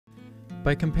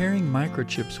By comparing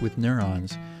microchips with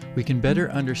neurons, we can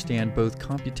better understand both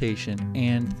computation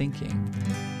and thinking.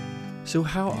 So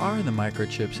how are the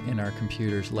microchips in our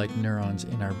computers like neurons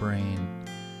in our brain?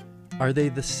 Are they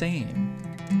the same?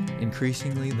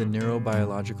 Increasingly, the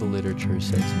neurobiological literature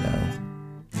says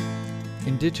no.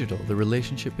 In digital, the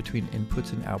relationship between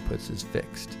inputs and outputs is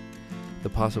fixed. The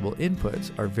possible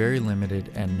inputs are very limited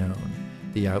and known.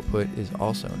 The output is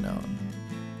also known.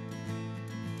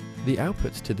 The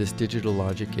outputs to this digital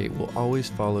logic gate will always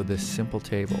follow this simple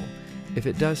table. If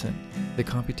it doesn't, the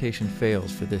computation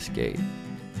fails for this gate.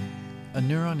 A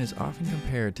neuron is often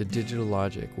compared to digital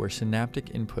logic where synaptic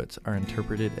inputs are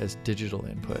interpreted as digital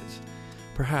inputs.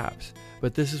 Perhaps,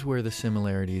 but this is where the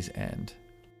similarities end.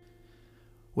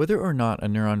 Whether or not a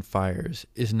neuron fires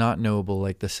is not knowable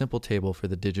like the simple table for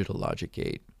the digital logic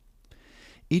gate.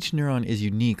 Each neuron is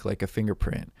unique like a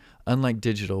fingerprint, unlike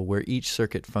digital where each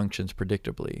circuit functions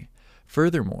predictably.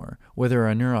 Furthermore, whether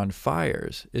a neuron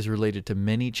fires is related to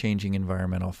many changing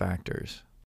environmental factors,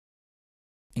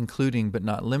 including but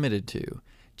not limited to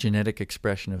genetic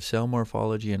expression of cell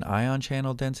morphology and ion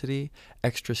channel density,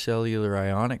 extracellular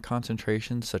ionic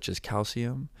concentrations such as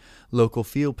calcium, local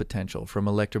field potential from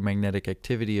electromagnetic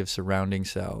activity of surrounding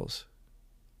cells.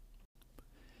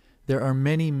 There are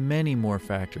many, many more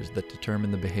factors that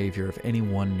determine the behavior of any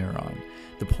one neuron.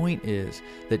 The point is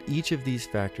that each of these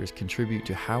factors contribute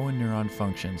to how a neuron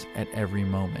functions at every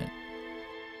moment.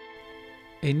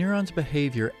 A neuron's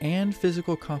behavior and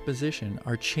physical composition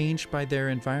are changed by their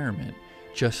environment,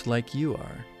 just like you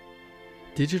are.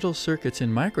 Digital circuits in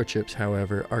microchips,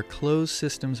 however, are closed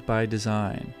systems by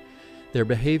design. Their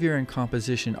behavior and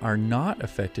composition are not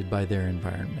affected by their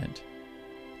environment.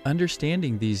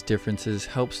 Understanding these differences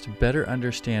helps to better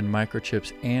understand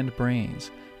microchips and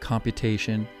brains,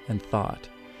 computation, and thought.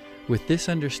 With this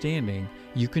understanding,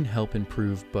 you can help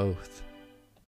improve both.